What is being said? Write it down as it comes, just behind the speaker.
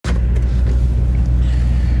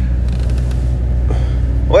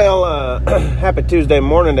Happy Tuesday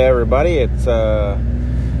morning to everybody. It's a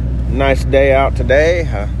nice day out today.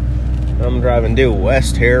 I'm driving due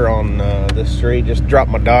west here on this street. Just dropped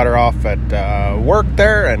my daughter off at work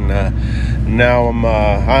there, and now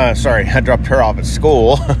I dropped her off at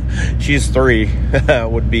school. She's 3.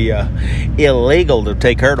 Would be illegal to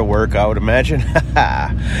take her to work, I would imagine.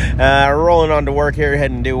 Rolling on to work here,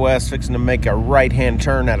 heading due west, fixing to make a right-hand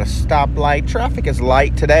turn at a stoplight. Traffic is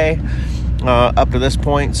light today. Up to this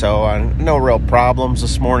point, so no real problems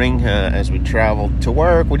this morning as we traveled to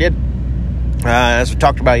work. We did, as we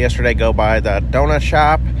talked about yesterday, go by the donut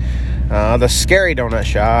shop, the scary donut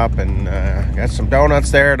shop, and got some donuts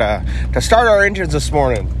there to start our engines this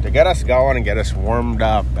morning, to get us going and get us warmed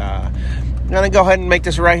up. I'm going to go ahead and make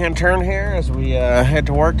this right-hand turn here as we head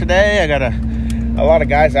to work today. I got a lot of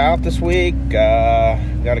guys out this week. Got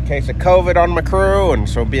a case of COVID on my crew, and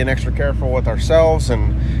so being extra careful with ourselves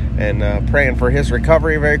and praying for his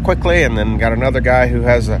recovery very quickly. And then got another guy who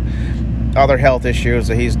has other health issues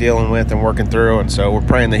that he's dealing with and working through, and so we're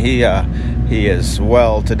praying that he is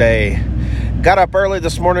well today. Got up early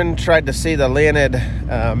this morning, tried to see the Leonid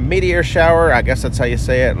meteor shower. I guess that's how you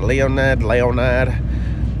say it, Leonid,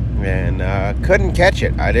 and couldn't catch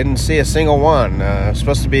it. I didn't see a single one. It's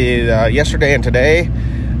supposed to be yesterday and today,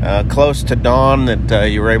 close to dawn,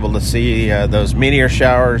 that you were able to see those meteor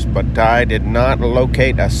showers, but I did not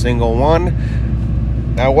locate a single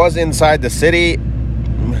one. I was inside the city,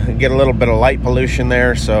 get a little bit of light pollution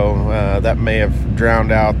there, so that may have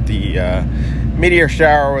drowned out the meteor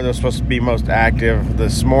shower where they're supposed to be most active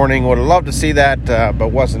this morning. Would have loved to see that, but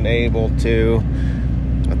wasn't able to.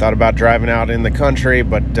 I thought about driving out in the country,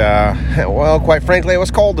 but, well, quite frankly, it was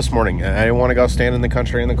cold this morning. I didn't want to go stand in the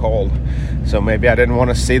country in the cold, so maybe I didn't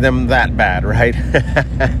want to see them that bad, right?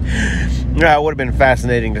 Yeah, it would have been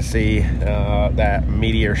fascinating to see that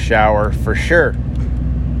meteor shower for sure.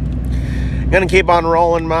 Gonna keep on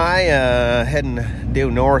rolling heading due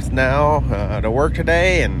north now to work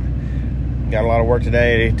today, and got a lot of work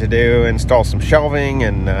today to do. Install some shelving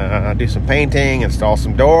and do some painting, install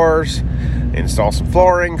some doors, install some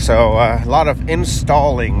flooring. So a lot of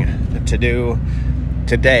installing to do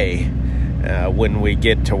today when we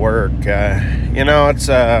get to work. It's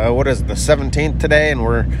what is it, the 17th today, and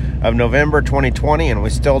we're of November 2020, and we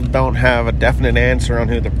still don't have a definite answer on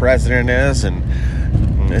who the president is. And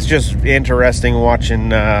it's just interesting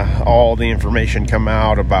watching all the information come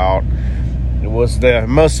out about it was the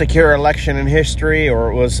most secure election in history,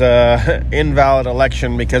 or it was an invalid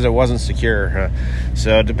election because it wasn't secure.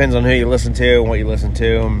 So it depends on who you listen to and what you listen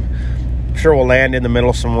to. I'm sure we'll land in the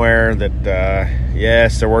middle somewhere that,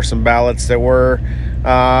 yes, there were some ballots that were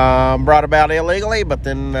brought about illegally, but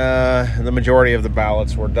then the majority of the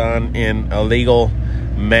ballots were done in a legal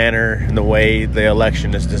manner in the way the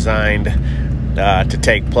election is designed to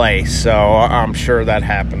take place. So I'm sure that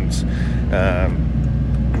happens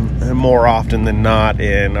more often than not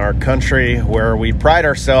in our country, where we pride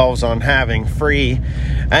ourselves on having free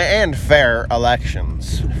and fair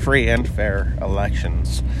elections.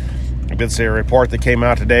 I did see a report that came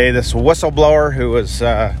out today. This whistleblower who was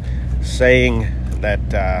saying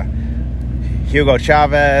that Hugo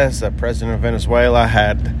Chavez, the president of Venezuela,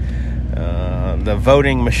 had the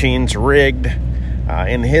voting machines rigged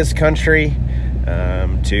in his country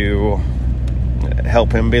to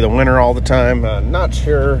help him be the winner all the time. Not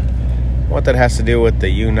sure what that has to do with the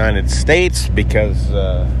United States, because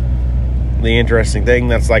the interesting thing,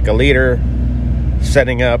 that's like a leader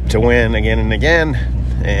setting up to win again and again,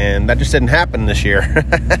 and that just didn't happen this year.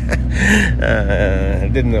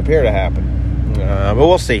 It didn't appear to happen, but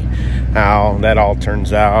we'll see how that all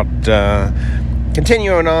turns out.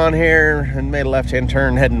 Continuing on here, and made a left-hand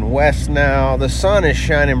turn heading west now. The sun is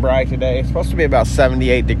shining bright today. It's supposed to be about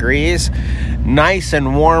 78 degrees. Nice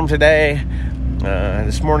and warm today.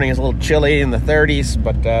 This morning is a little chilly in the 30s,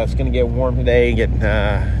 but it's going to get warm today.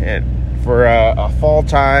 For a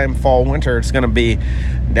fall winter, it's going to be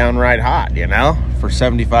downright hot, for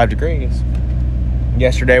 75 degrees.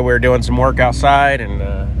 Yesterday we were doing some work outside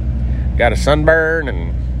and got a sunburn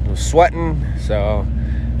and was sweating, so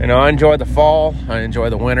I enjoy the fall. I enjoy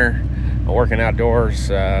the winter. Working outdoors,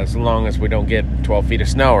 as long as we don't get 12 feet of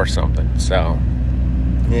snow or something. So,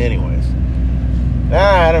 anyways.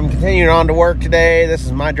 Alright, I'm continuing on to work today. This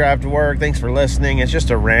is my drive to work. Thanks for listening. It's just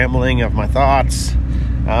a rambling of my thoughts.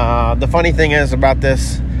 The funny thing is about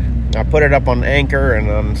this, I put it up on Anchor and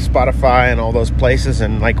on Spotify and all those places,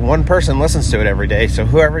 and like one person listens to it every day. So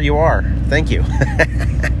whoever you are, thank you.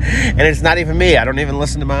 And it's not even me. I don't even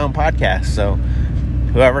listen to my own podcast. So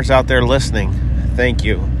whoever's out there listening, thank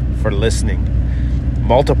you for listening.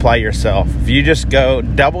 multiply yourself. If you just go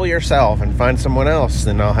double yourself and find someone else,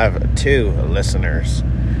 then I'll have 2 listeners.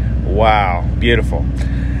 Wow, beautiful.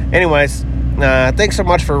 Anyways, thanks so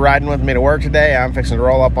much for riding with me to work today. I'm fixing to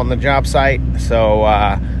roll up on the job site. So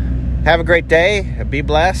have a great day. Be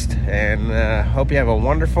blessed. And hope you have a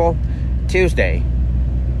wonderful Tuesday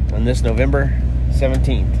on this November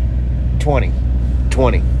 17th,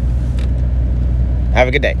 2020. Have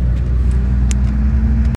a good day.